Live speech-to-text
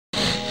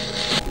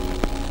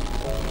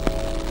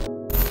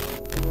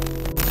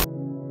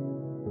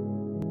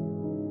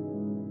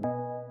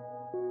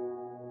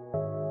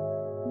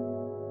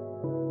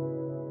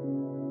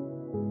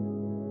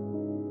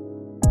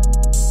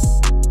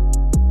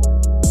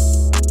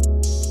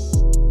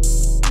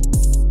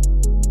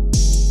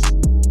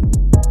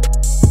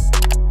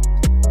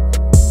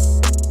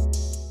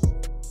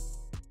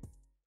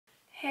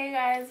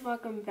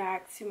welcome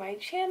back to my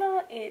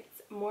channel.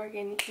 It's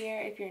Morgan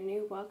here. If you're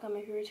new, welcome.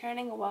 If you're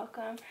returning,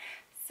 welcome.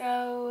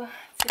 So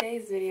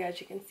today's video, as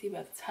you can see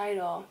by the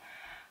title,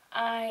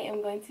 I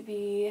am going to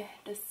be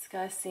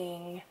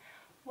discussing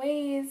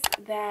ways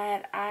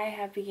that I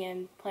have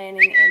begun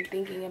planning and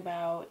thinking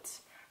about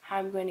how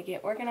I'm going to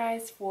get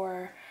organized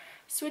for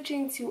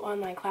switching to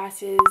online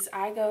classes.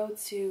 I go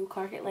to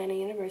Clark Atlanta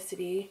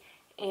University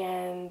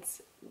and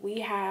we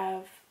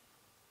have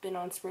been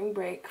on spring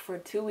break for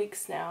 2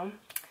 weeks now,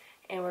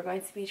 and we're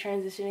going to be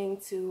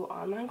transitioning to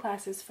online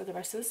classes for the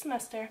rest of the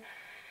semester.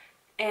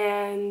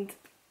 And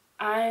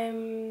I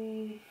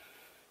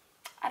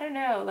don't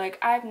know, like,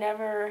 I've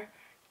never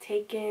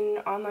taken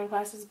online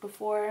classes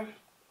before,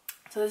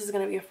 so this is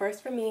going to be a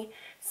first for me.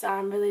 So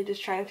I'm really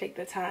just trying to take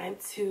the time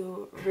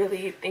to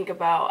really think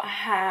about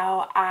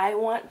how I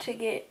want to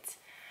get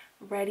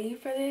ready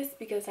for this,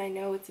 because I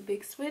know it's a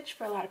big switch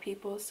for a lot of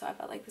people. So I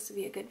felt like this would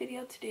be a good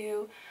video to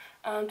do,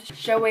 to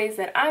show ways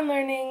that I'm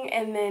learning,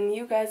 and then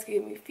you guys can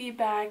give me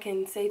feedback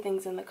and say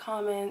things in the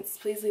comments.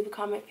 Please leave a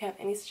comment if you have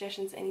any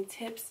suggestions, any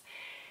tips,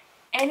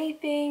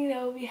 anything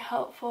that will be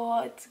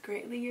helpful. It's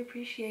greatly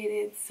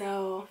appreciated.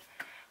 So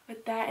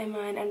with that in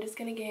mind, I'm just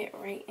gonna get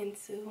right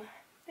into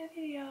the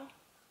video.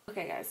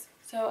 Okay guys,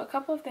 so a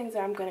couple of things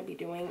that I'm going to be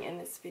doing in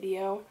this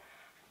video.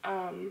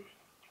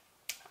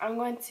 I'm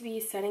going to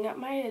be setting up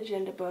my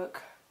agenda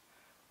book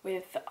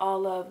with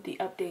all of the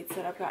updates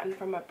that I've gotten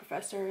from my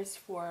professors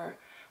for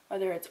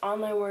whether it's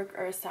online work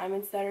or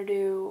assignments that are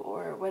due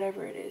or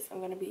whatever it is. I'm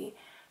going to be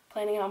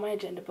planning out my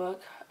agenda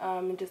book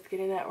and just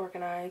getting that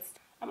organized.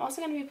 I'm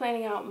also going to be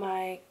planning out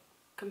my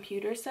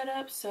computer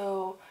setup,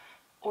 so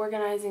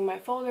organizing my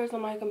folders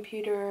on my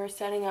computer,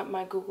 setting up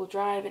my Google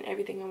Drive and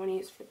everything I want to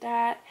use for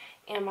that,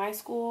 and my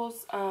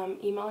school's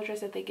email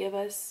address that they give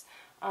us,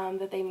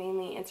 that they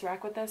mainly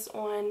interact with us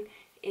on,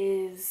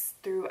 is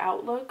through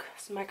Outlook,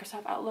 so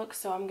Microsoft Outlook.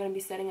 So I'm going to be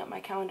setting up my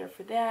calendar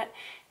for that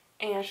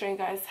and showing you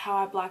guys how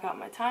I block out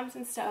my times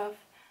and stuff.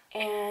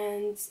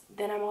 And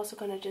then I'm also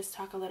going to just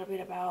talk a little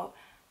bit about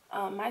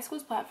my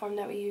school's platform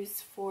that we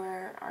use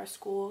for our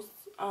school's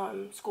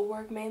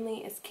schoolwork. Mainly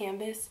is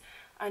Canvas.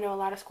 I know a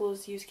lot of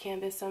schools use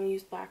Canvas, some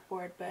use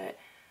Blackboard, but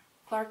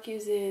Clark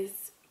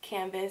uses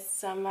Canvas,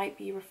 so I might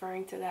be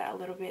referring to that a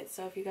little bit.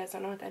 So if you guys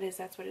don't know what that is,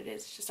 that's what it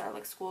is. It's just our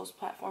school's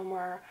platform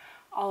where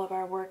all of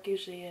our work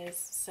usually is.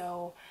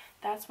 So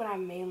that's what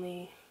I'm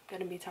mainly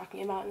going to be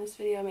talking about in this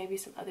video, maybe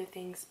some other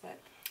things, but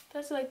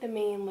those are like the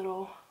main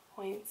little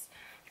points.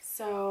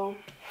 So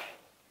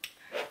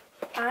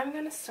I'm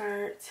going to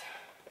start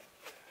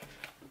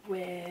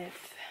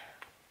with,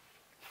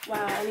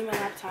 wow, I need my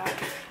laptop.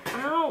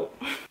 Ow!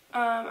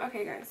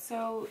 Okay guys,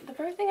 so the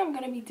first thing I'm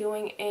going to be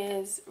doing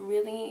is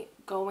really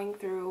going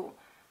through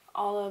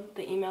all of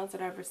the emails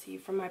that I've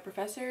received from my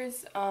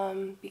professors,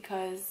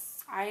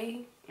 because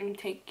I am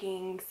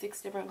taking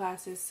 6 different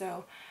classes,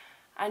 so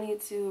I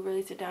need to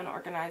really sit down and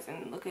organize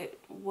and look at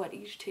what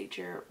each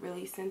teacher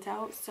really sent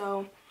out.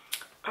 So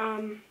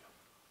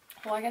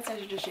well, I guess I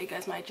should just show you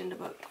guys my agenda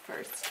book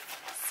first.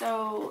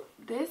 So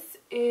this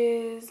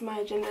is my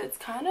agenda. It's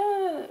kind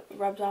of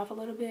rubbed off a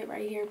little bit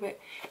right here, but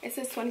it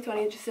says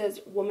 2020. It just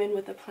says woman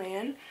with a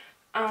plan.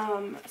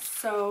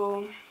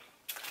 So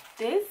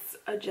this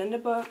agenda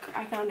book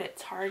I found at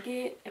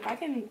Target. If I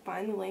can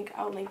find the link,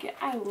 I'll link it.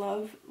 I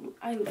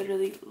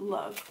literally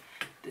love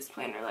this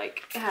planner.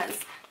 Like, it has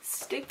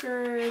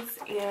stickers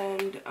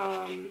and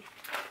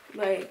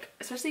like,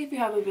 especially if you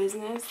have a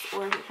business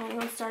or if you're planning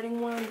on starting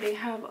one, they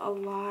have a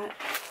lot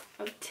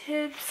of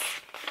tips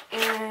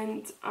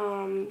and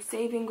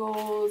saving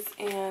goals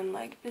and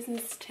like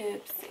business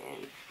tips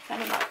and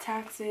stuff about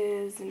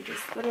taxes and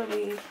just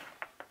literally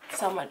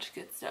so much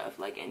good stuff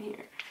like in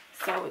here.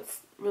 So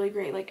it's really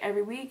great. Like,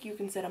 every week you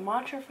can set a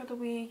mantra for the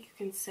week,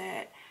 you can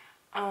set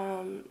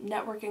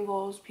networking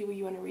goals, people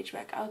you want to reach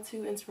back out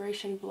to,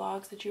 inspiration,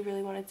 blogs that you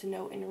really wanted to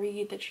know and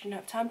read that you didn't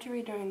have time to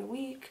read during the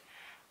week,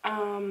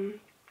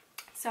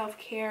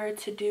 self-care,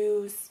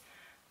 to-dos,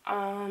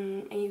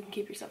 and you can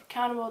keep yourself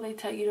accountable. They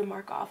tell you to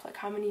mark off like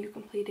how many you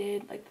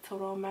completed, like the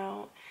total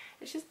amount.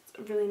 It's just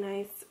really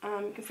nice.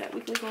 You can set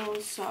weekly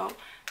goals. So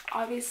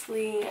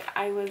obviously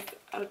I was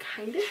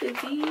kind of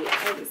busy.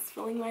 I was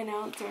filling mine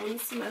out during the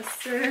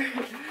semester.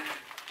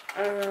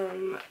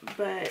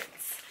 But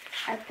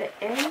at the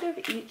end of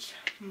each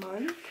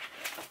month,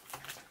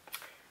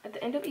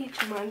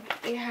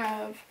 they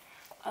have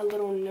a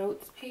little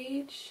notes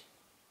page,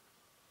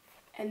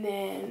 and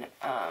then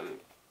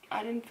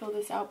I didn't fill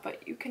this out,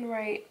 but you can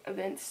write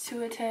events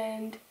to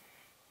attend.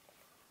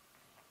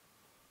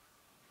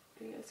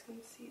 You guys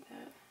can see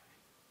that.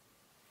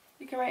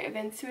 You can write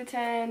events to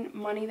attend,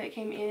 money that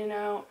came in and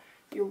out,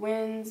 your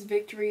wins,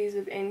 victories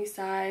of any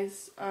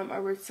size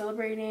are worth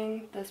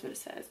celebrating. That's what it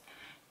says.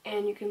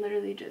 And you can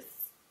literally just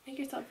make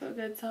yourself feel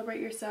good,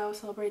 celebrate yourself,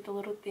 celebrate the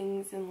little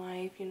things in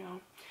life, you know.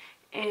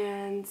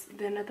 And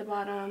then at the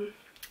bottom,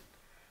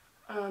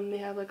 they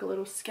have like a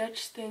little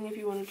sketch thing if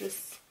you want to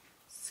just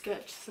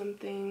sketch some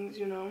things,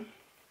 you know.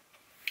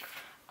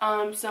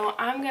 So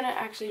I'm gonna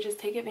actually just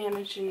take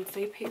advantage and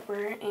save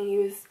paper and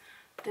use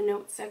the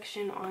notes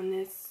section on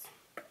this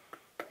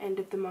end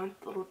of the month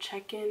little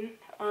check-in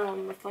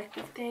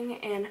reflective thing,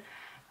 and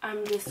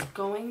I'm just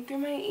going through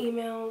my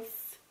emails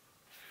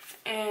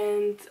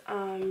and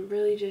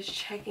really just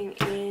checking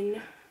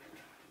in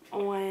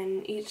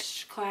on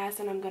each class,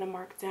 and I'm gonna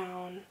mark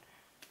down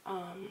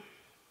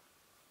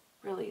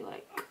really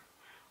like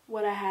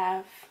what I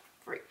have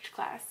for each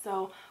class.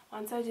 So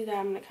once I do that,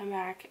 I'm gonna come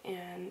back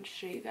and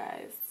show you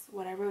guys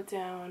what I wrote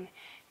down,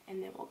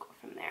 and then we'll go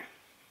from there.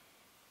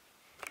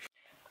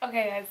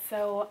 Okay guys,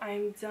 so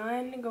I'm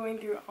done going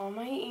through all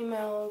my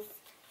emails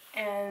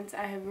and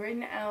I have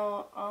written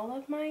out all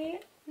of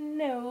my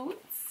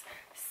notes.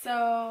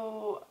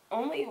 So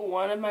only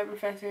one of my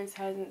professors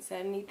hasn't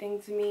said anything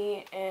to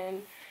me,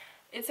 and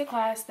it's a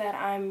class that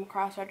I'm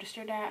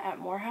cross-registered at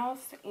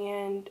Morehouse,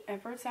 and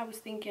at first I was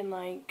thinking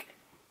like,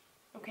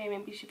 okay,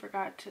 maybe she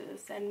forgot to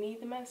send me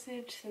the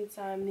message since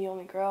I'm the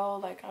only girl,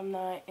 like I'm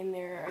not in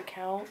their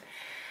account.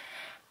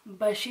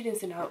 But she didn't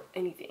send out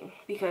anything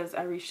because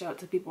I reached out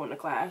to people in the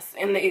class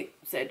and they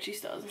said she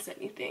still hasn't said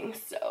anything.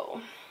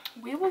 So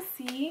we will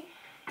see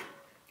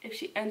if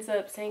she ends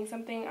up saying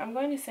something. I'm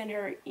going to send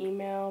her an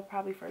email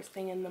probably first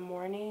thing in the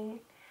morning.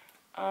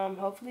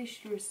 Hopefully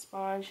she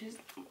responds.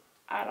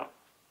 I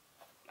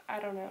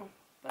don't know,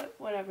 but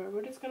whatever.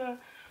 We're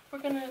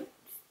gonna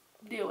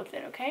deal with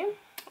it, okay?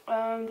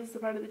 This is a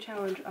part of the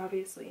challenge,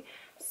 obviously.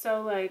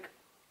 So like,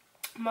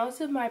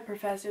 most of my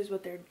professors,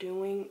 what they're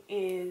doing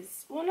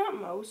is, well, not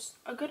most,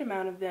 a good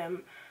amount of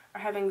them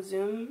are having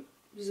Zoom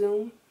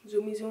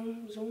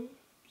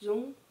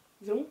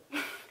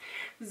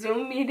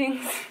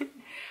meetings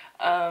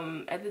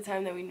at the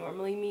time that we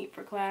normally meet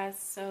for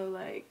class. So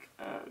like,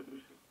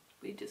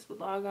 we just would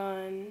log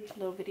on,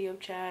 little video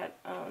chat,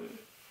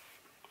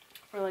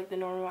 for like the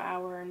normal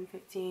hour and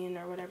 15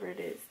 or whatever it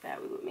is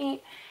that we would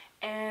meet,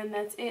 and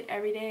that's it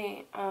every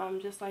day,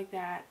 just like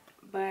that.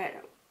 But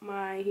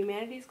my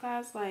humanities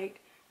class, like,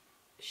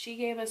 she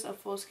gave us a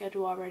full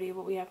schedule already of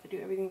what we have to do.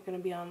 Everything's gonna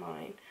be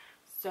online,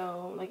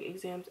 so like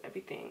exams,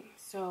 everything.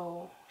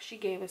 So she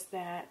gave us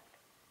that,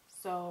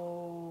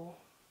 so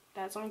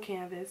that's on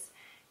Canvas.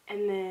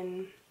 And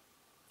then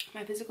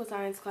my physical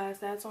science class,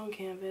 that's on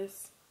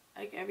Canvas.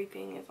 Like,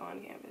 everything is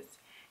on Canvas.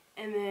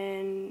 And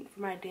then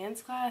for my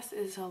dance class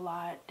is a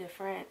lot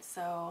different,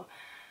 so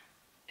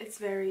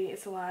it's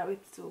a lot. We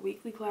have to do a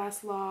weekly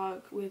class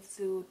log, we have to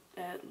do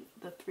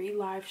the 3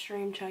 live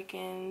stream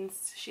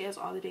check-ins. She has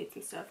all the dates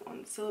and stuff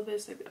on the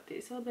syllabus, like the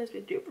updated syllabus. We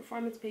have to do a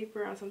performance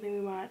paper on something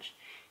we watched,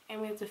 and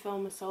we have to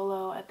film a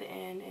solo at the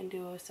end and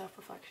do a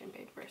self-reflection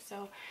paper.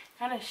 So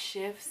kind of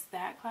shifts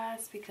that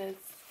class because,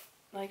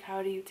 like,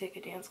 how do you take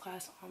a dance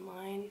class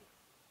online?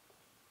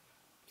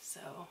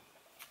 So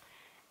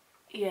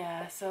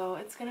yeah, so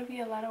it's gonna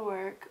be a lot of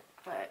work,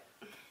 but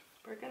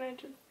we're gonna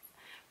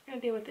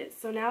deal with it.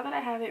 So now that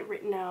I have it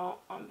written out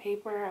on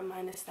paper,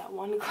 minus that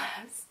one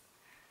class,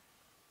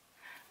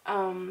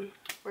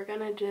 we're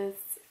gonna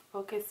just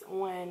focus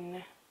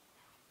on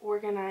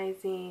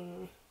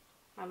organizing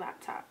my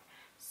laptop.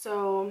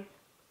 So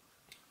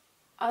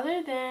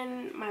other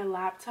than my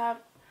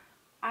laptop,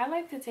 I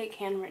like to take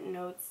handwritten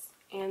notes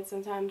and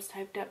sometimes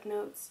typed up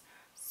notes.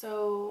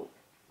 So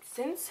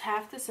since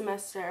half the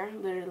semester,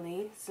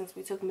 literally, since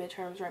we took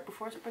midterms right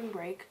before spring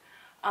break,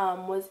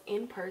 was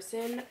in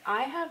person,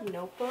 I have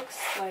notebooks,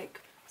 like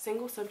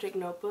single subject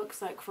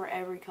notebooks, like for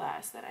every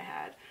class that I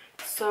had.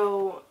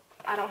 So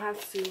I don't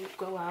have to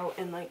go out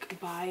and like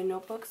buy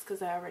notebooks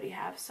because I already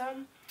have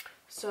some.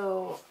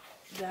 So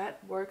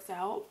that works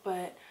out.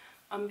 But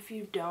if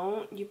you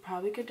don't, you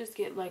probably could just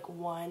get like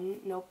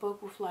one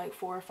notebook with like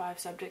 4 or 5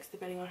 subjects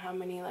depending on how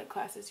many like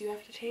classes you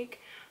have to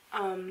take,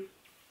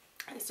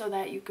 so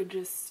that you could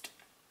just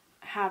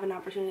have an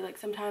opportunity. Like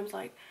sometimes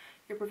like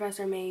your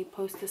professor may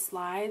post the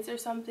slides or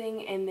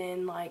something and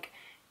then like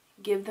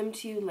give them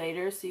to you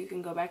later so you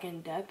can go back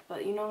in depth.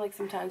 But you know, like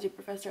sometimes your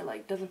professor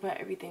like doesn't put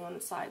everything on the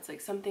slides.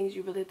 Like some things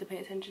you really have to pay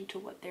attention to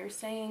what they're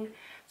saying.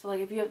 So like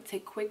if you have to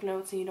take quick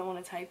notes and you don't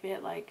want to type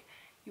it, like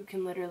you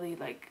can literally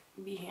like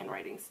be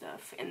handwriting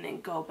stuff and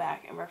then go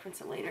back and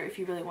reference it later if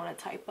you really want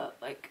to type up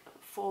like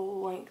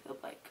full length of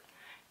like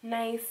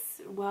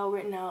nice, well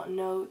written out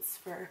notes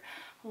for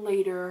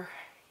later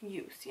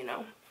use, you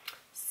know.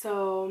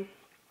 So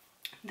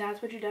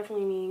that's what you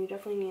definitely need. You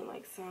definitely need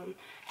like some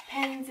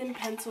pens and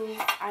pencils.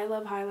 I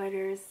love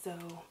highlighters, so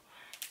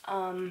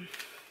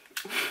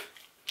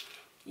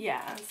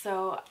yeah.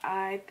 So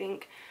I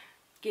think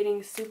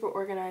getting super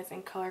organized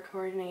and color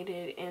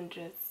coordinated and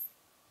just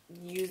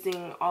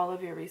using all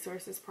of your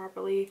resources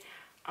properly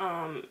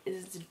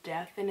is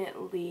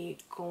definitely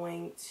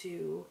going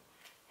to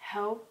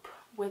help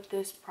with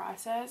this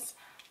process.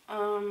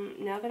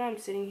 Now that I'm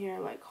sitting here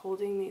like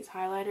holding these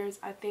highlighters,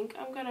 I think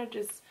I'm gonna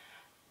just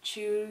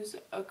choose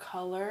a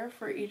color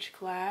for each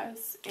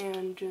class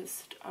and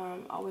just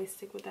always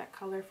stick with that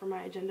color for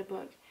my agenda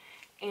book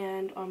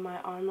and on my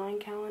online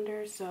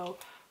calendar. So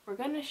we're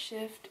gonna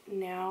shift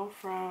now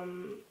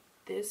from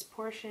this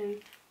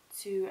portion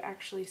to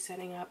actually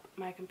setting up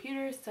my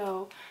computer.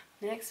 So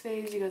the next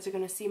phase, you guys are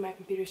gonna see my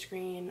computer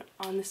screen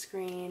on the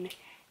screen,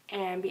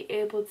 and be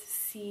able to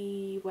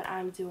see what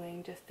I'm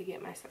doing just to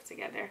get my stuff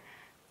together.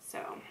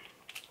 So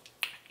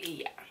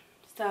yeah,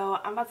 so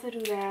I'm about to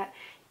do that.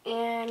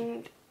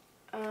 And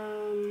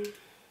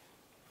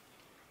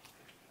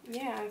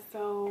yeah,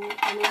 so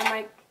I mean, I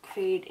might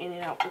fade in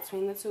and out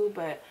between the two,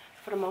 but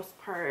for the most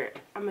part,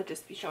 I'm gonna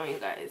just be showing you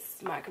guys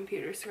my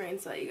computer screen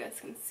so that you guys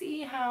can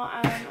see how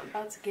I'm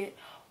about to get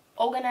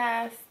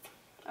organized.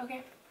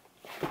 Okay.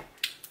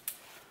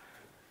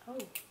 Oh.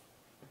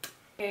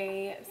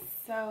 Okay,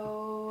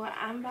 so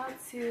I'm about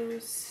to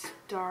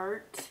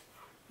start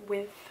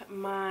with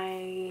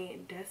my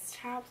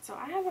desktop. So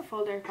I have a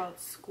folder called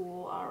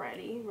school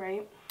already,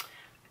 right?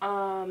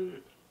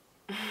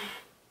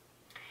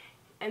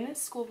 In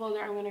this school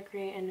folder, I'm going to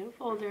create a new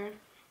folder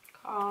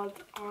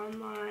called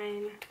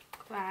Online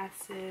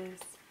Classes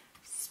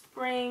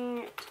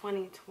Spring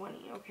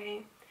 2020,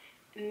 okay?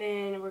 And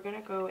then we're going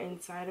to go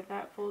inside of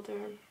that folder.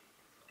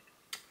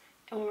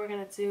 And what we're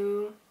going to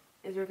do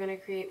is we're going to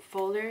create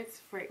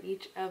folders for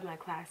each of my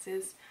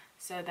classes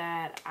so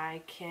that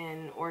I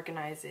can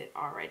organize it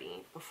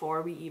already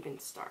before we even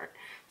start.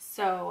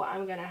 So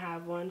I'm going to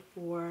have one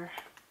for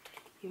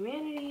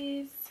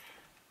humanities.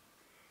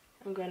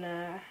 I'm going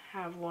to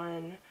have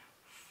one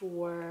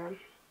for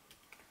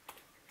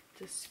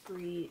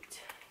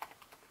discrete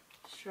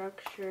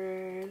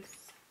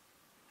structures.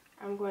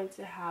 I'm going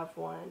to have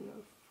one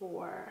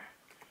for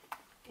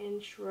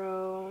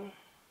intro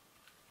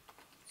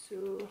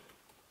to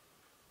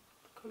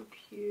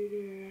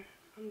computer.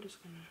 I'm just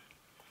gonna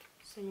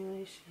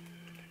simulation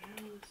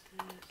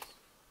analysis,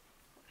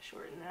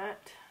 shorten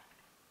that.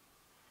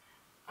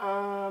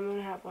 I'm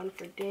gonna have one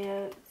for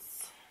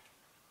dance.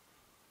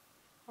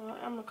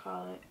 I'm gonna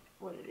call it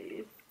what it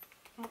is.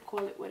 I'm gonna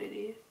call it what it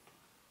is.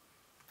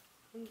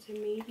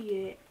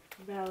 Intermediate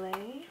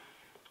ballet.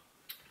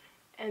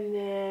 And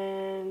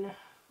then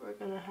we're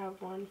gonna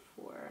have one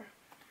for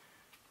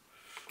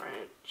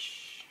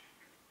French.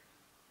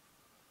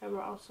 And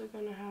we're also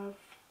gonna have,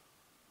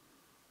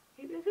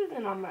 hey, this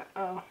isn't on my,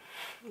 oh,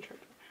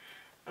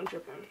 I'm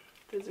tripping.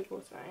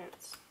 Physical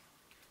science.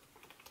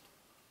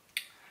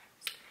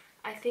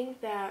 I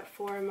think that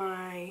for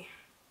my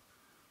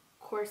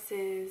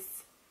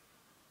courses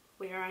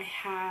where I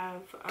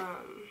have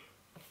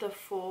the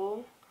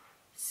full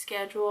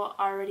schedule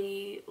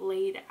already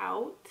laid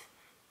out,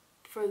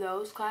 for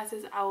those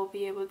classes I will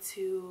be able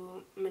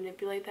to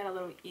manipulate that a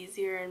little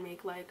easier and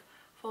make like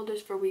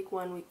folders for week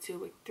 1, week 2,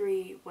 week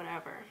 3,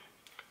 whatever.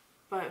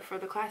 But for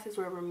the classes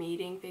where we're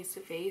meeting face to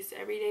face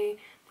every day,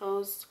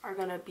 those are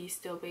gonna be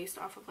still based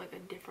off of like a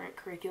different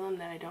curriculum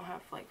that I don't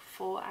have like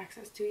full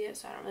access to yet,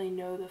 so I don't really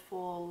know the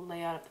full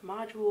layout of the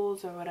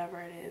modules or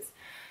whatever it is.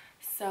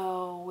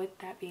 So with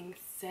that being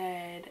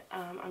said,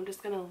 I'm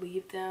just gonna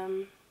leave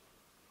them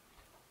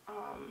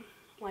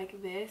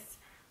like this.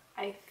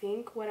 I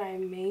think what I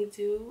may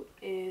do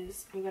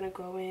is I'm gonna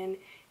go in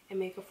and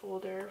make a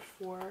folder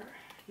for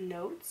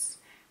notes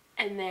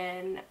and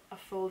then a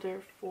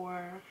folder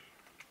for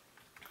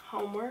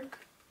homework,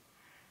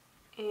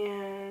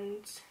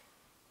 and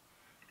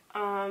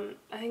I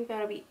think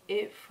that'll be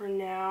it for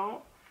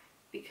now,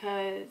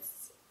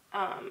 because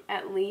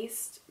at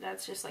least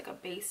that's just like a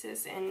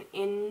basis, and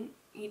in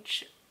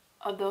each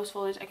of those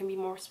folders I can be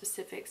more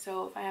specific.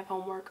 So if I have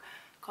homework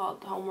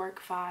called homework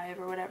 5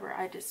 or whatever,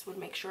 I just would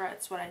make sure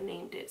that's what I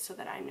named it so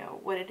that I know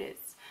what it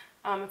is.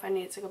 If I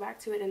needed to go back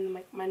to it in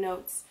my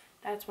notes,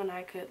 that's when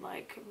I could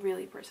like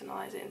really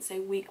personalize it and say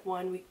week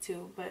 1, week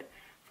 2. But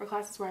for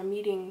classes where I'm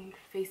meeting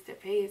face to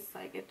face,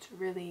 like it's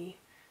really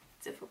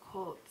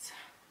difficult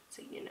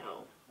to, you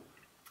know,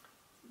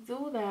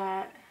 do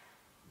that.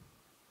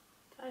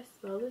 Did I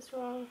spell this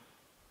wrong?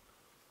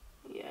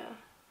 Yeah,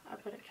 I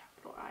put a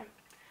capital I.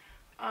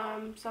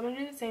 So I'm gonna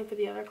do the same for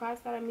the other class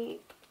that I'm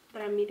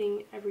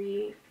meeting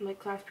every like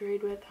class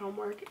period with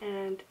homework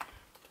and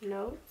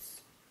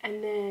notes.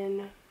 And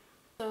then,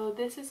 so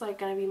this is like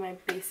gonna be my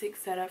basic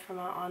setup for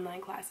my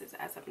online classes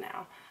as of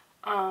now.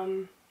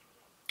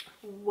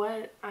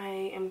 What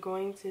I am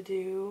going to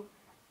do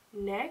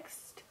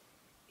next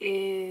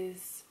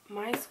is,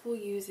 my school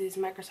uses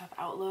Microsoft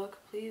Outlook.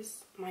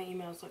 Please, my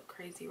emails look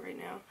crazy right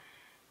now,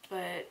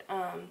 but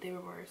they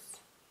were worse.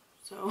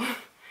 So,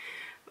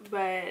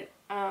 but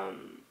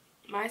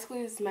my school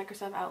uses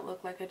Microsoft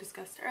Outlook like I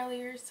discussed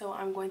earlier, so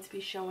I'm going to be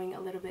showing a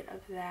little bit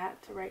of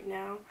that right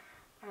now.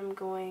 I'm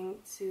going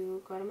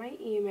to go to my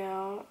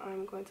email.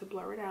 I'm going to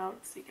blur it out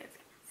so you guys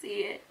can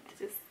see it.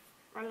 Just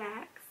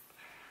relax.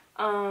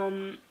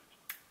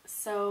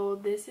 So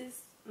this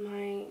is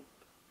my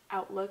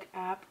Outlook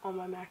app on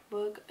my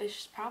MacBook.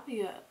 It's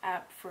probably an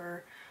app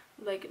for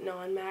like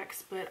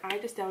non-Macs, but I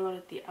just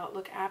downloaded the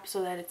Outlook app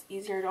so that it's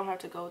easier. I don't have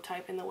to go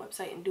type in the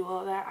website and do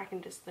all that. I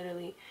can just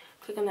literally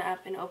click on the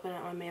app and open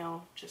up my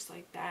mail just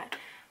like that.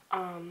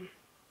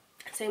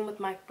 Same with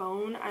my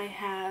phone. I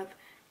have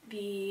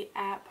the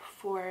app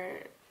for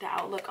the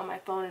Outlook on my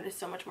phone. It is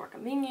so much more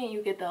convenient.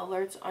 You get the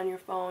alerts on your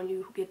phone.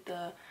 You get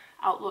the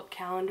Outlook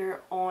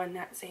calendar on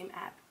that same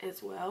app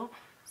as well.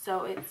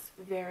 So it's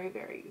very,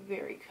 very,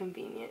 very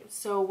convenient.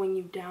 So when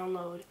you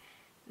download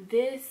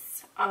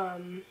this,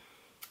 when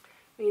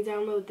you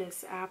download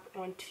this app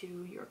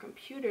onto your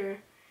computer,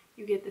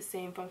 you get the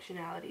same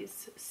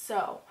functionalities.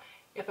 So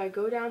if I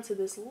go down to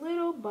this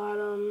little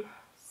bottom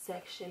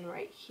section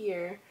right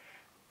here,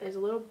 there's a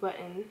little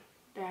button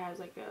that has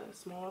like a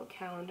small little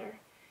calendar.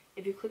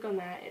 If you click on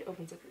that, it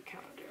opens up your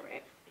calendar,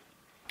 right?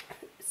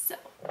 So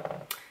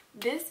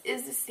this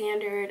is the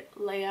standard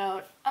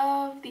layout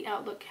of the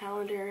Outlook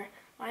calendar.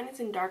 Mine is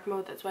in dark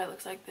mode, that's why it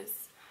looks like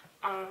this.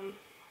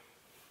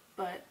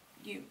 But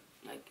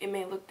it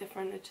may look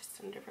different, it's just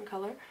in a different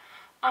color.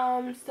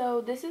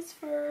 So this is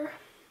for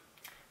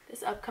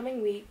this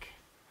upcoming week,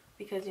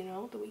 because you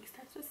know the week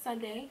starts with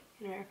Sunday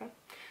in America.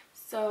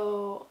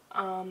 So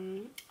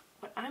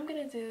what I'm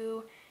gonna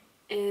do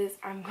is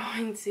I'm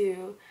going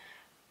to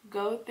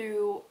go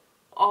through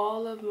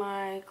all of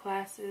my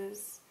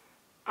classes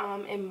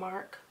and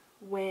mark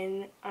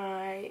when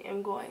I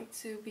am going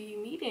to be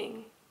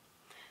meeting.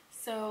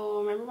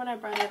 So remember when I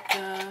brought up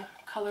the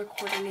color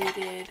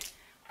coordinated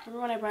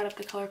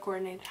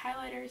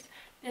highlighters?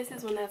 This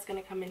is when that's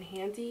going to come in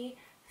handy.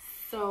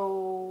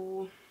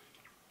 So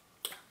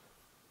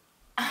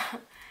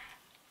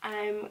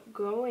I'm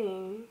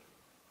going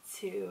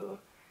to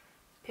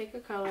pick a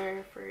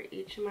color for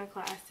each of my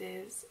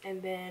classes,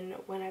 and then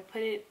when I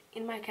put it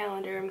in my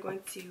calendar, I'm going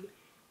to,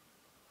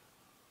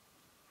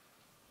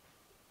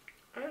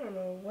 I don't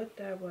know what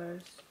that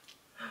was.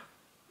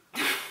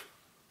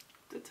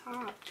 The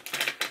top.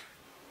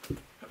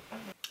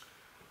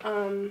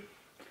 I'm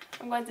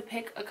going to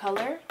pick a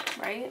color,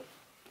 right?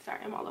 Sorry,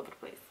 I'm all over the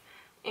place.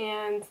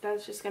 And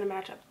that's just going to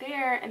match up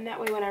there, and that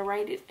way when I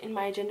write it in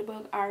my agenda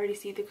book, I already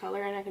see the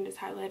color and I can just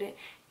highlight it.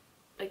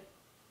 Like,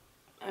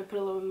 I put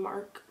a little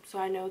mark so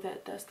I know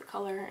that that's the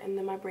color, and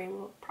then my brain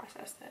will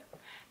process that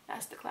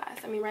that's the class.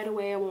 I mean, right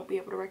away I won't be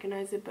able to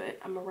recognize it, but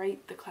I'm gonna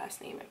write the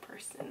class name at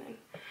first and then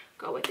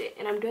go with it.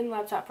 And I'm doing the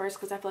laptop first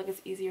because I feel like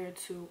it's easier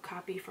to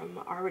copy from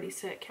an already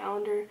set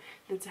calendar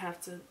than to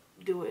have to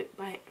do it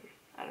by hand.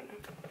 I don't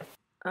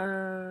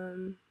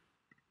know.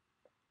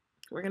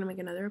 We're gonna make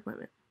another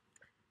appointment,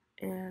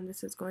 and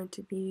this is going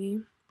to be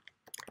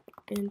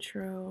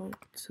Intro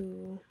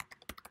to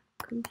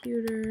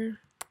Computer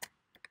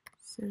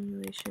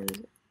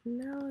Simulations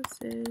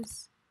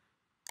Analysis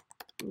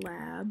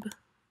Lab.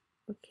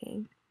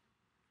 Okay.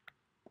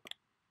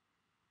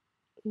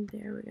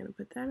 There, we're gonna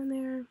put that in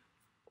there.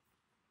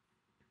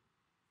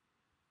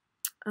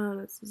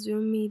 It's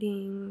Zoom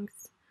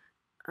meetings.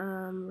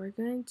 We're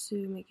going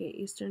to make it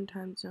Eastern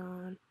time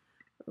zone.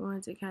 We're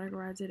going to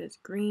categorize it as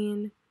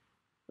green.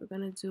 We're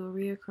going to do a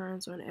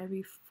reoccurrence on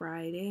every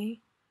Friday.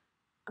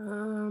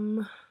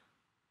 The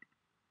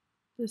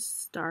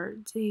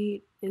start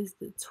date is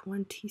the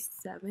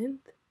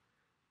 27th.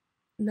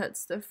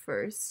 That's the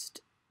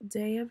first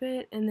day of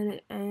it, and then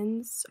it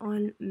ends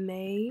on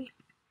May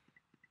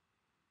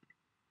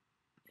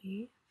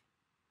 8th.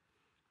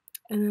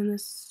 And then the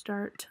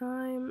start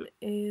time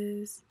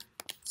is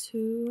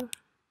 2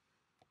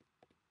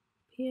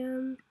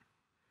 p.m.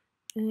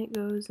 and it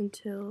goes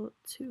until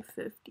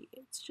 2:50.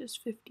 It's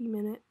just 50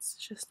 minutes,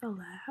 just a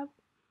lab.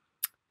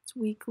 It's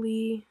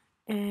weekly,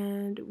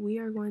 and we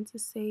are going to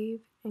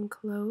save and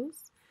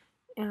close.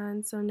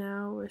 And so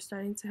now we're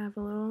starting to have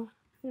a little,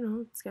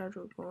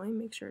 schedule going.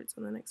 Make sure it's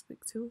on the next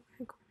week too.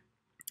 Okay, cool.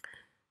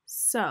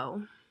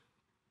 So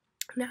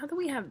now that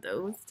we have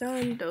those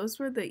done, those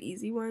were the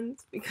easy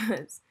ones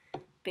because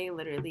they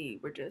literally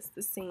were just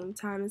the same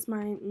time as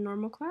my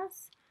normal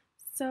class.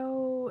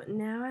 So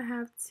now I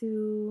have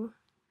to,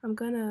 I'm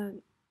gonna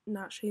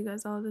not show you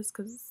guys all of this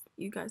because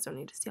you guys don't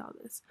need to see all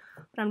this,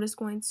 but I'm just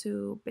going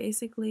to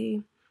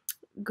basically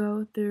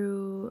go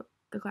through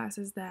the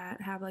classes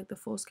that have like the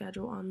full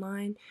schedule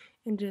online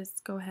and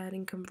just go ahead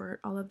and convert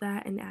all of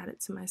that and add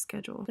it to my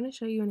schedule. I'm gonna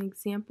show you an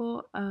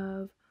example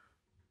of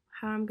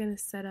how I'm gonna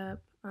set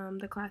up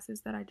the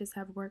classes that I just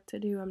have work to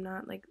do. I'm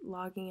not like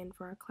logging in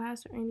for a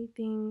class or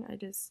anything. I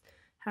just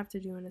have to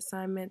do an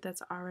assignment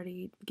that's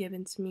already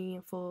given to me,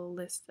 a full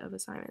list of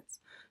assignments.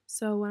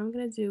 So what I'm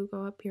gonna do,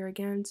 go up here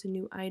again to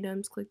new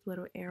items, click the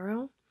little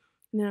arrow,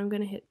 and then I'm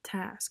gonna hit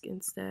task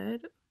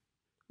instead,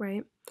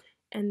 right?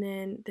 And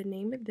then the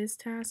name of this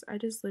task, I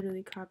just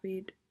literally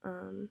copied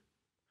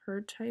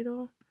her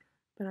title,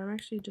 but I'm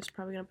actually just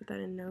probably gonna put that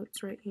in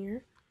notes right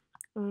here.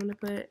 I'm gonna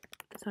put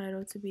the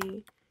title to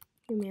be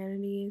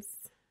Humanities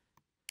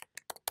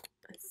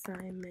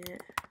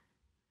Assignment.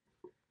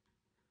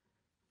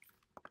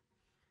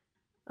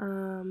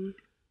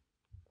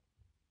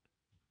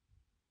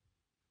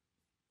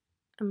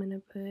 I'm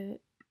gonna put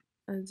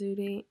a due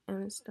date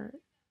and a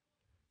start.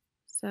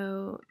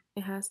 So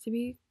it has to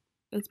be,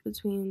 it's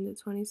between the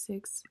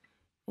 26th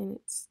and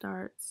it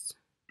starts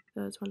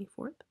the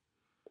 24th.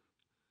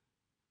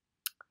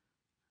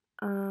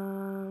 I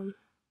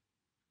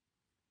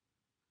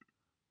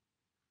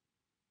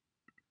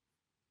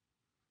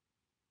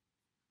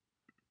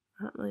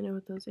don't really know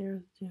what those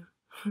arrows do.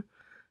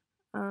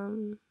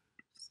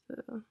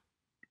 So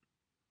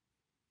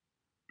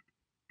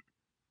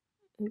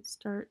it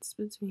starts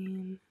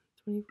between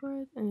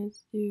 24th and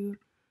it's due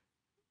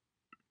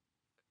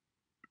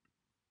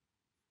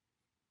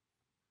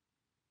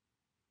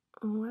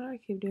why do I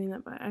keep doing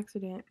that by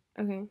accident?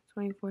 Okay,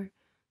 24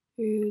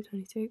 through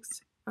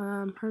 26.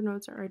 Her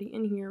notes are already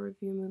in here.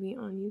 Review movie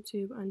on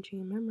YouTube,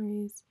 Unchained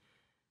Memories.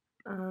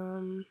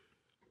 I'm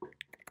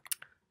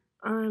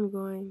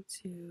going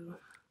to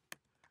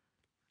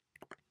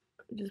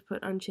just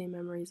put Unchained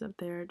Memories up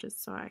there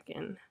just so I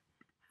can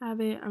have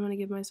it. I'm going to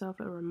give myself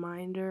a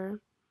reminder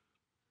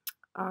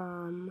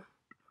on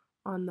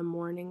the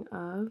morning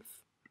of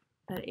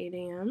at 8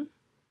 a.m.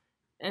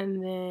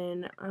 And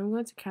then I'm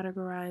going to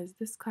categorize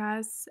this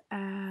class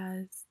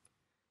as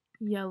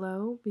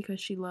yellow because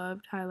she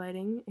loved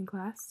highlighting in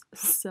class.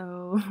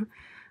 So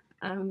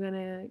I'm going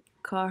to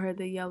call her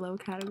the yellow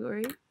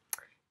category.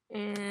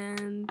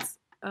 And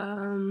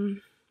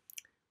it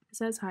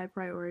says high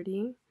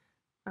priority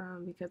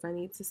because I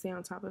need to stay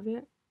on top of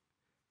it.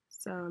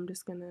 So I'm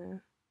just going to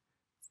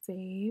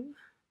save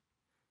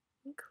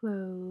and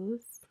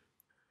close.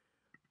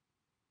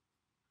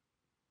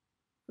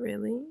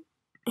 Really?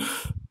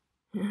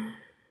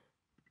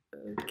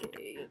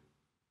 Okay.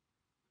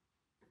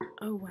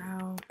 Oh,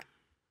 wow.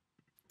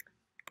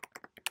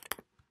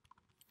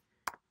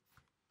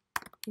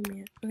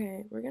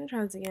 Okay, we're gonna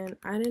try this again.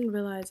 I didn't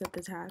realize that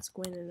the task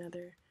went in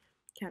another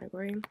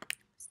category.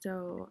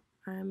 So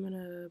I'm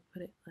gonna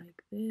put it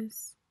like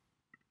this.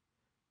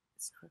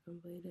 It's not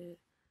completed.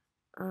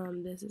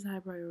 This is high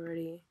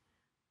priority.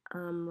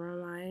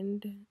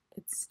 Remind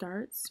it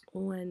starts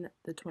on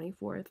the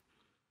 24th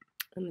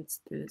and it's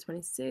through the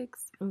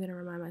 26th. I'm gonna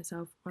remind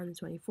myself on the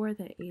 24th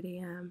at 8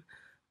 a.m.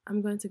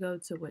 I'm going to go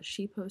to what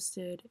she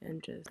posted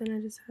and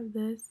gonna just have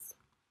this.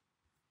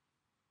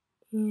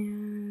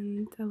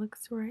 And that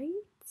looks right.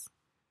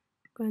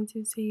 I'm going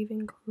to save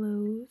and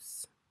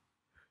close.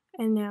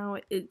 And now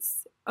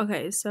it's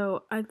okay.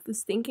 So I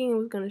was thinking it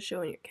was going to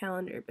show in your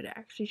calendar, but it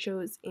actually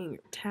shows in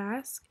your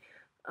task.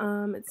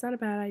 It's not a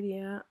bad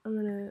idea. I'm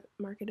going to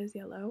mark it as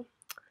yellow.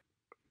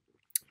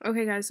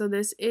 Okay guys, so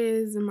this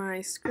is my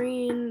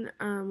screen.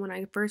 When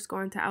I first go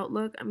into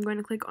Outlook, I'm going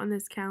to click on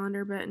this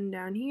calendar button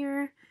down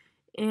here,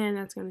 and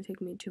that's going to take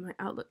me to my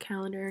Outlook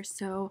calendar.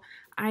 So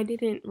I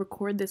didn't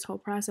record this whole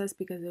process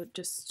because it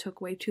just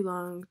took way too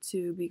long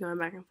to be going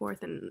back and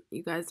forth, and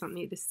you guys don't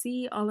need to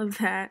see all of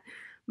that.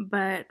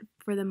 But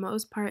for the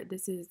most part,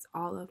 this is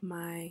all of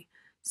my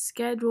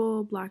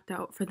schedule blocked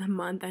out for the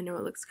month. I know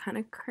it looks kind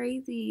of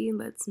crazy.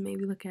 Let's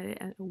maybe look at it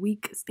at a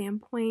week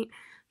standpoint.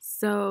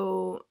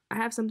 So I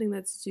have something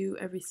that's due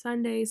every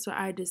Sunday, so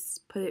I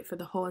just put it for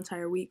the whole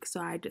entire week, so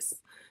I just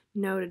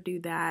know to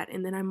do that.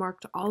 And then I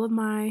marked all of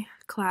my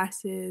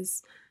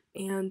classes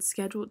and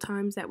scheduled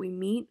times that we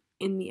meet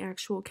in the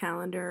actual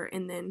calendar,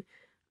 and then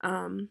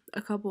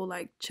a couple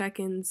like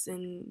check-ins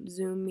and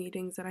Zoom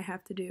meetings that I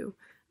have to do.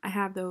 I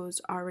have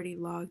those already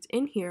logged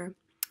in here.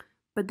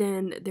 But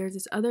then there's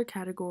this other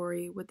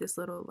category with this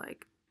little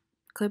like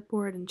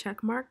clipboard and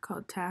check mark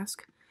called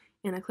task,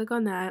 and I click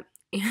on that,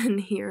 and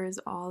here is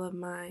all of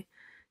my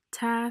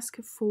task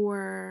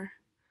for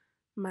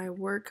my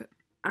work.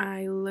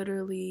 I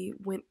literally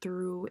went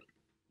through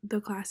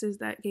the classes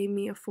that gave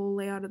me a full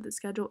layout of the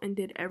schedule and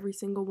did every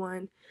single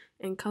one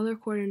and color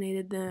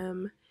coordinated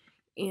them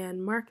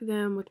and marked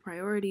them with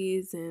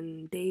priorities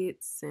and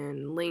dates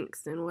and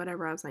links and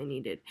whatever else I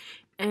needed.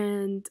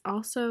 And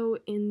also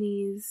in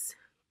these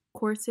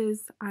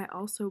courses, I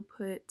also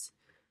put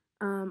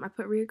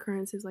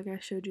reoccurrences like I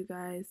showed you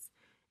guys.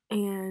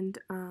 And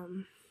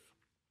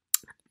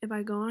if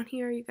I go on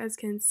here, you guys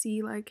can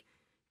see like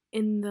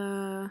in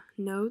the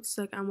notes,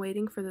 like I'm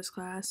waiting for this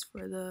class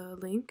for the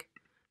link,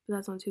 but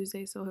that's on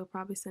Tuesday, so he'll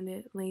probably send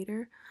it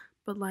later.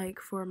 But like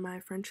for my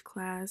French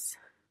class,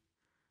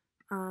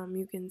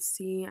 you can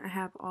see I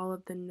have all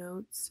of the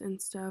notes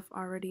and stuff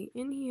already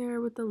in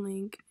here with the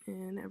link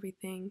and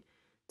everything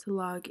to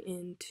log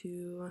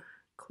into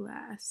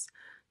class.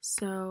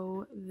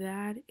 So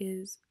that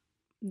is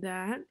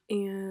that,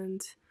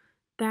 and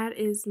that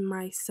is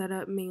my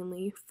setup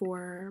mainly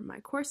for my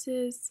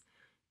courses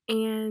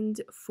and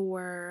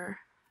for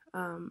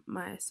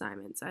my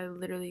assignments. I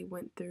literally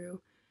went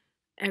through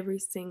every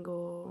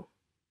single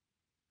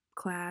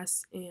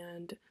class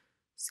and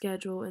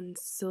schedule and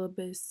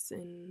syllabus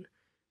and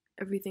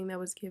everything that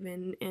was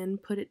given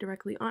and put it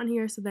directly on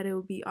here so that it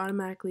would be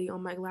automatically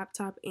on my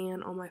laptop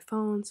and on my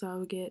phone. So I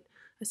would get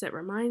a set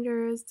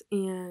reminders,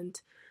 and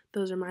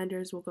those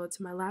reminders will go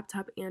to my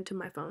laptop and to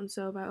my phone.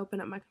 So if I open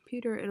up my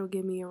computer, it'll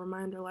give me a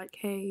reminder like,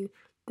 hey,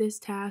 this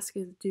task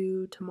is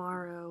due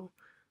tomorrow,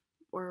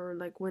 or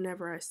like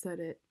whenever I set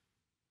it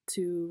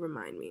to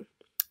remind me.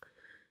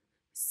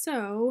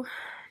 So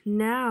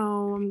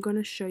now I'm going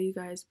to show you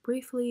guys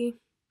briefly.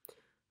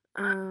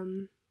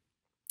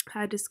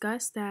 I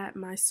discussed that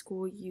my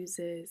school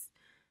uses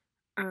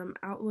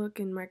Outlook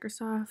and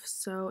Microsoft,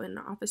 so in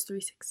Office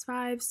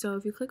 365. So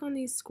if you click on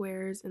these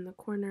squares in the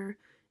corner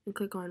and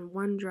click on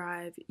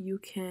OneDrive, you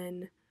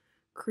can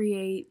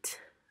create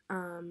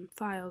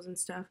files and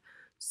stuff.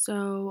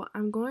 So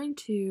I'm going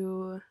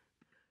to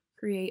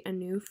create a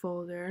new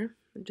folder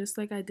just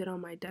like I did on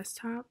my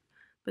desktop,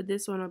 but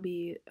this one will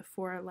be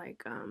for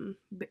like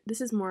this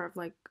is more of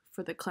like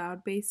for the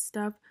cloud-based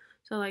stuff.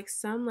 So like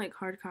some like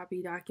hard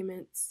copy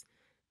documents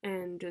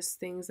and just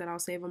things that I'll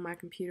save on my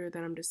computer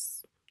that I'm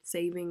just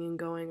saving and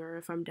going, or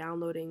if I'm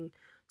downloading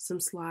some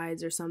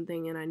slides or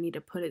something and I need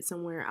to put it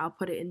somewhere, I'll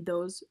put it in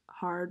those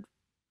hard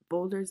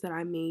folders that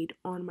I made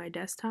on my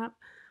desktop.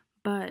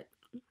 But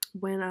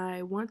when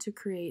I want to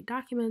create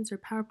documents or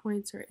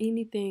PowerPoints or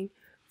anything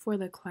for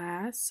the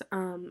class,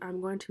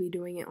 I'm going to be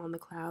doing it on the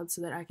cloud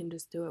so that I can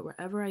just do it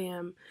wherever I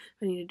am.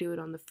 If I need to do it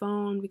on the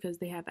phone because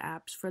they have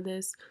apps for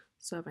this,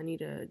 so if I need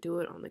to do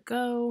it on the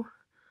go,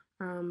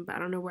 but I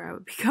don't know where I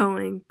would be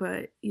going,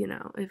 but you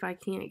know, if I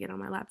can't get on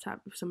my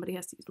laptop, if somebody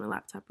has to use my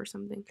laptop or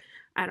something,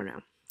 I don't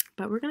know.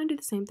 But we're going to do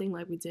the same thing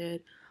like we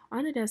did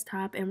on the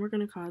desktop, and we're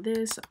going to call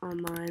this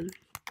Online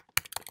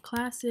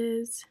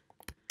Classes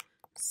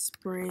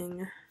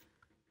Spring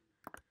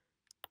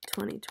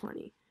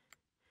 2020.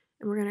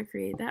 And we're going to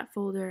create that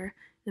folder,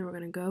 then we're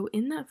going to go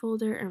in that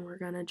folder and we're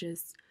going to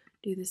just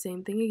do the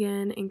same thing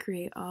again and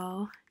create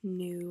all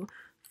new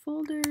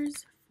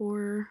folders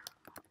for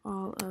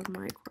all of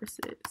my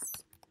courses.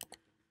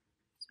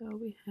 So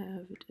we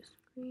have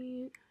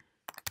discrete,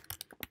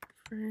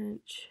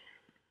 French,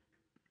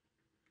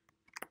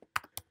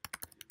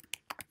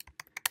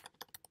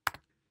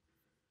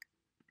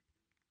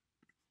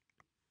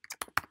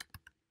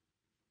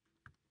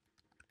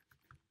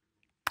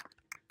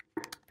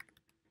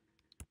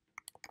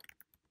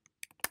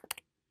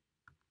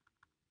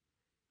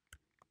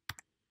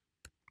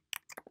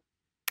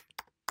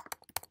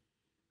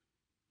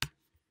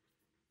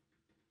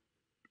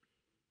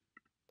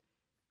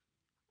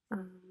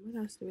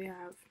 what else do we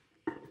have?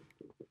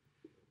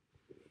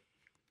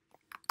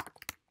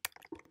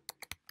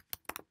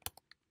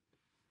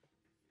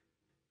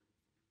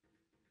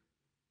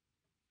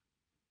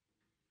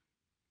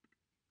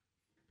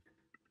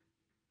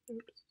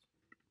 Oops.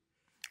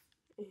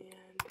 And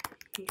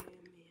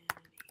humanities.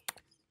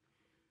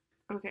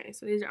 Okay,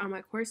 so these are all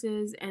my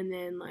courses, and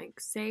then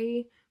like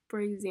say for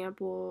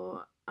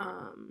example,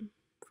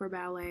 for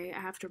ballet, I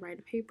have to write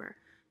a paper.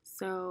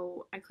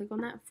 So I click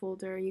on that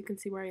folder, you can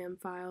see where I am,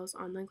 files,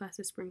 online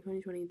classes, spring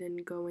 2020, then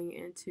going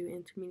into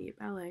intermediate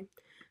ballet.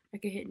 I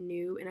can hit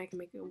new and I can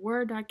make a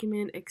Word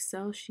document,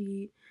 Excel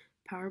sheet,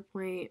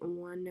 PowerPoint,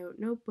 OneNote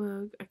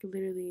notebook. I can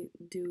literally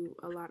do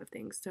a lot of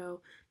things.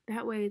 So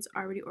that way it's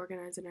already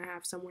organized and I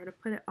have somewhere to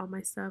put it, all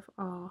my stuff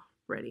all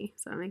ready.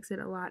 So it makes it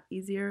a lot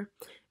easier.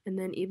 And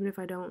then even if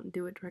I don't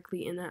do it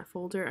directly in that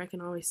folder, I can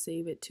always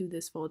save it to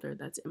this folder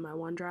that's in my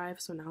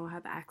OneDrive. So now I'll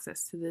have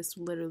access to this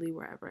literally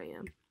wherever I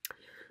am.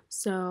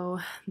 So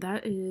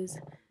that is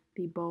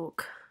the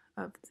bulk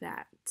of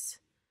that.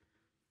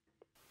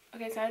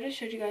 Okay, so I just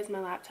showed you guys my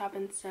laptop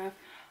and stuff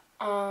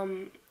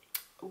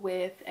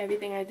with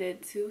everything I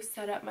did to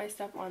set up my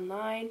stuff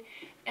online.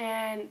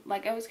 And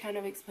like I was kind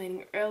of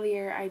explaining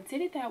earlier, I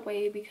did it that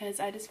way because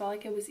I just felt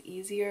like it was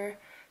easier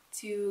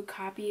to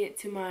copy it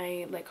to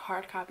my like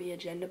hard copy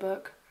agenda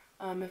book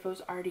if it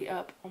was already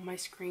up on my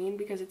screen,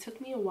 because it took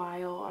me a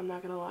while, I'm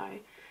not gonna lie,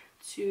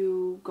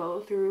 to go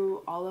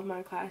through all of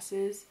my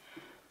classes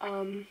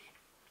and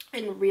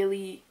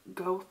really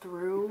go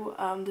through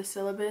the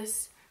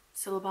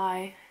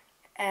syllabi,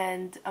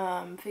 and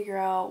figure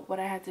out what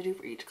I had to do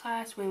for each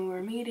class when we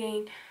were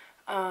meeting.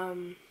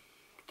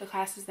 The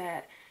classes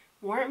that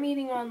weren't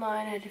meeting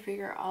online, I had to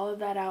figure all of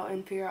that out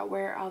and figure out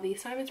where all the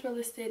assignments were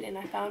listed, and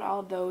I found all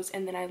of those,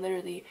 and then I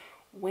literally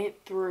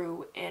went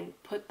through and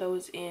put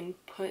those in,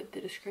 put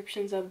the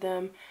descriptions of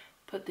them,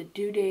 put the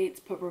due dates,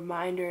 put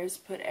reminders,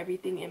 put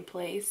everything in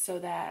place so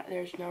that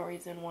there's no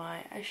reason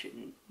why I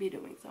shouldn't be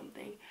doing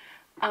something.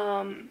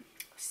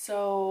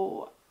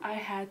 So I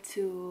had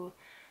to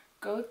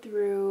go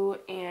through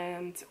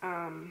and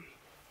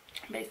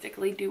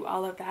basically do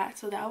all of that.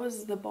 So that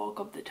was the bulk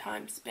of the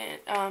time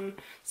spent.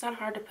 It's not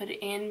hard to put it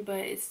in, but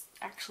it's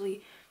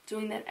actually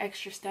doing that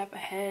extra step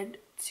ahead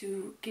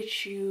to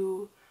get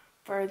you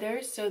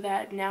further, so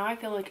that now I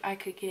feel like I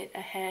could get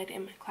ahead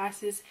in my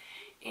classes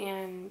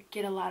and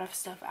get a lot of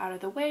stuff out of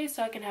the way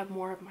so I can have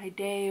more of my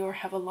day or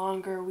have a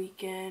longer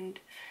weekend,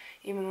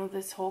 even though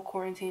this whole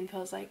quarantine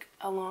feels like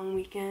a long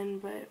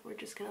weekend, but we're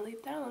just gonna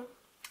leave that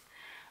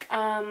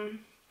alone.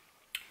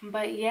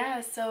 But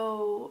yeah,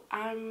 so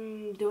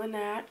I'm doing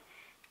that,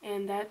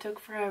 and that took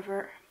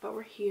forever, but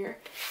we're here.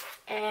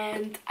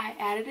 And I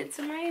added it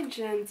to my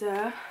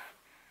agenda.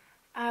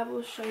 I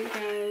will show you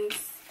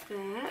guys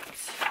that.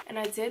 And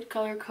I did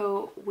color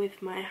code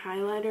with my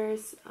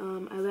highlighters.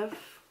 I left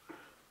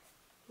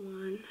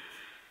one.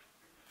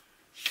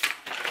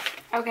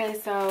 Okay,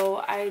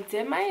 so I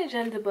did my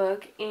agenda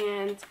book,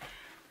 and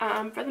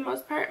for the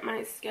most part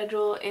my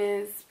schedule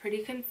is pretty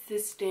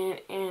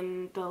consistent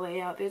in the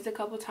layout. There's a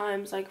couple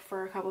times, like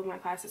for a couple of my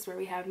classes, where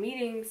we have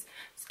meetings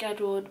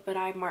scheduled, but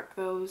I marked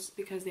those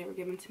because they were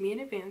given to me in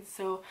advance,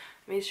 so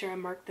I made sure I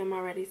marked them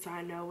already so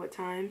I know what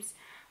times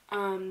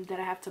that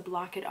I have to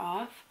block it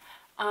off.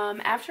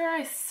 After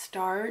I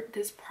start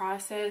this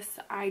process,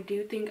 I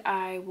do think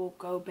I will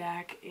go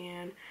back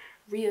and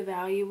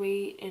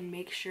reevaluate and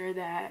make sure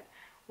that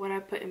what I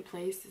put in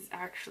place is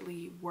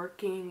actually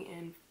working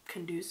and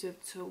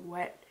conducive to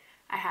what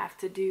I have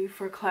to do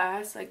for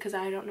class, like, because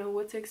I don't know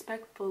what to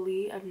expect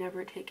fully. I've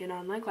never taken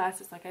online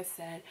classes, like I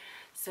said,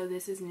 so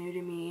this is new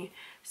to me.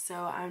 So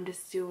I'm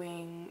just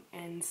doing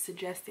and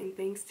suggesting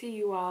things to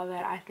you all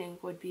that I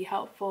think would be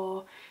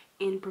helpful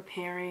in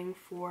preparing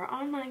for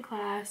online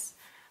class,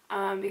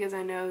 because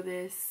I know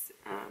this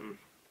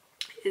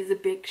is a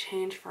big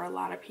change for a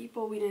lot of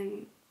people. We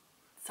didn't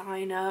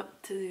sign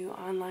up to do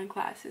online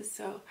classes,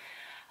 so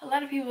a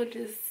lot of people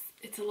just,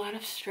 it's a lot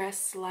of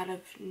stress, a lot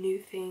of new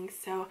things.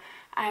 So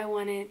I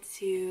wanted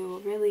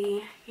to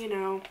really, you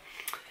know,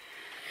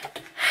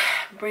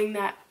 bring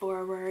that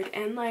forward.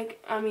 And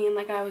like, I mean,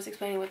 like I was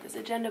explaining with this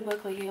agenda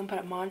book, like you can put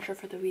a mantra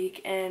for the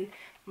week, and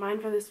mine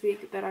for this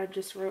week that I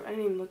just wrote, I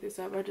didn't even look this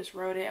up, I just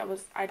wrote it.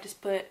 I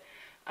just put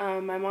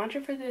my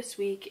mantra for this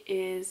week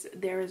is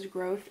there is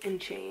growth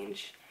and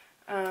change.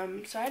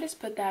 So I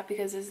just put that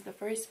because this is the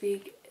first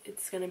week.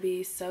 It's gonna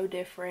be so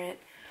different.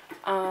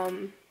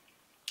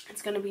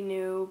 It's gonna be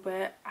new,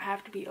 but I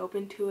have to be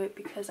open to it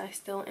because I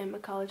still am a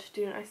college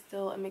student. I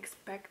still am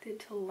expected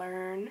to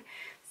learn,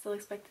 still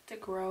expected to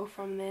grow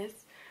from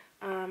this.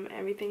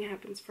 Everything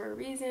happens for a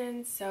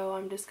reason, so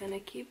I'm just gonna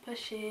keep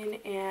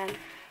pushing, and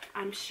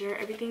I'm sure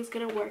everything's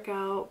gonna work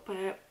out.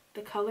 But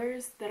the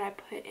colors that I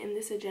put in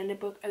this agenda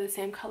book are the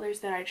same colors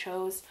that I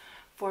chose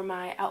for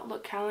my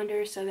Outlook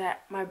calendar, so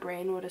that my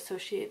brain would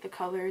associate the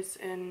colors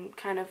and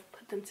kind of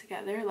put them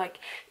together. Like,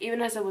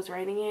 even as I was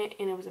writing it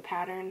and it was a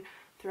pattern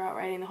throughout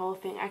writing the whole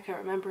thing, I could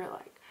remember,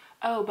 like,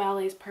 oh,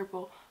 ballet is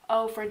purple,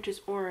 oh, French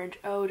is orange,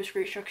 oh,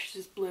 discrete structures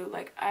is blue.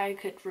 Like, I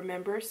could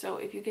remember. So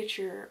if you get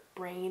your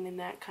brain in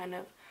that kind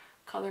of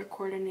color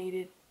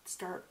coordinated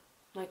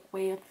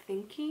way of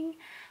thinking,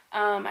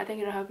 I think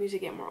it'll help you to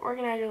get more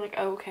organized. You're like,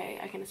 oh, okay,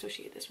 I can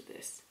associate this with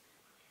this.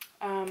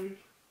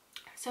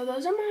 So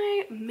those are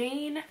my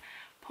main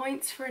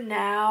points for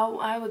now.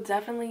 I will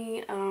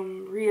definitely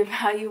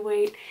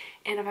reevaluate,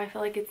 and if I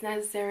feel like it's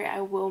necessary,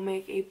 I will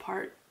make a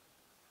part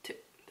two.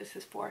 This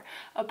is for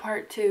a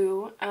part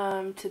two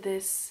to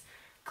this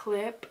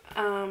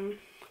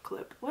to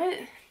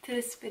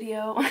this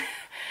video.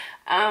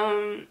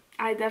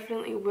 I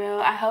definitely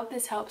will. I hope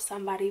this helps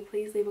somebody.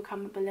 Please leave a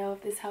comment below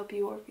if this helped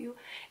you, or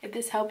if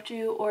this helped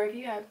you, or if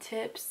you have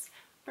tips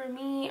for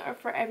me or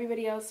for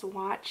everybody else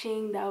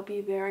watching. That would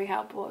be very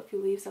helpful if you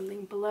leave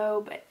something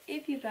below. But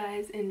if you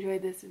guys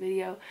enjoyed this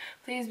video,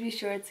 please be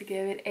sure to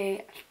give it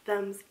a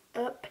thumbs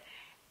up,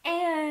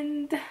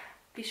 and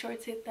be sure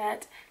to hit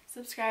that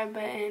subscribe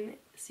button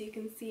so you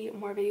can see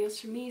more videos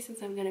from me.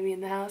 Since I'm going to be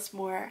in the house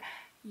more,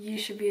 you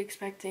should be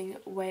expecting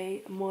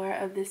way more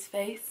of this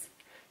face.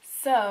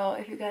 So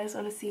if you guys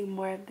want to see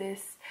more of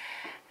this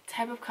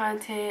type of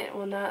content,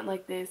 well, not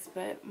like this,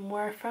 but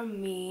more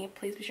from me,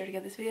 please be sure to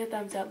give this video a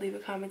thumbs up, leave a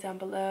comment down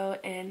below,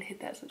 and hit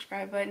that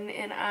subscribe button,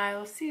 and I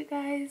will see you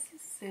guys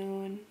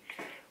soon.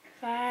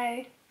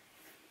 Bye.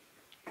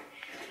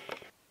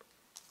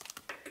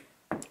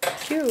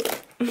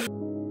 Cute.